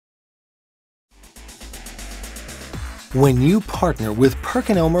When you partner with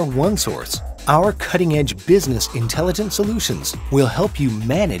PerkinElmer OneSource, our cutting-edge business intelligence solutions will help you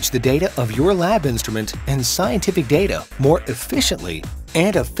manage the data of your lab instrument and scientific data more efficiently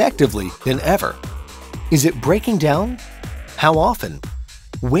and effectively than ever. Is it breaking down? How often?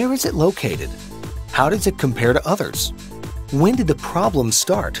 Where is it located? How does it compare to others? When did the problem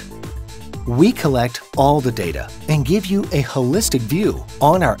start? We collect all the data and give you a holistic view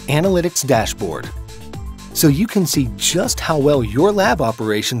on our analytics dashboard, so you can see just how well your lab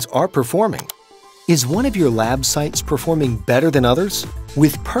operations are performing. Is one of your lab sites performing better than others?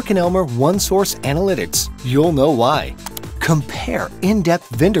 With PerkinElmer OneSource Analytics, you'll know why. Compare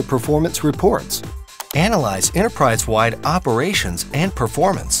in-depth vendor performance reports. Analyze enterprise-wide operations and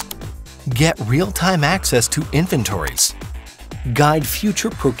performance. Get real-time access to inventories. Guide future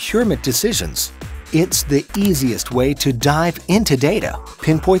procurement decisions. It's the easiest way to dive into data,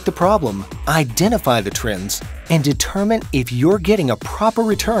 pinpoint the problem, identify the trends, and determine if you're getting a proper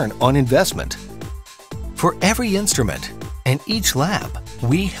return on investment. For every instrument and each lab,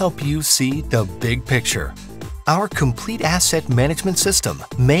 we help you see the big picture. Our complete asset management system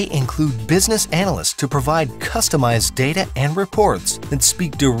may include business analysts to provide customized data and reports that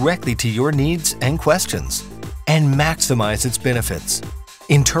speak directly to your needs and questions, and maximize its benefits.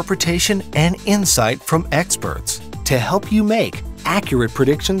 Interpretation and insight from experts to help you make accurate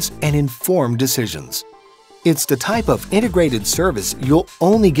predictions and informed decisions. It's the type of integrated service you'll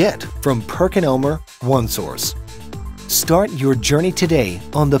only get from PerkinElmer OneSource. Start your journey today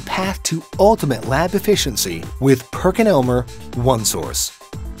on the path to ultimate lab efficiency with PerkinElmer OneSource.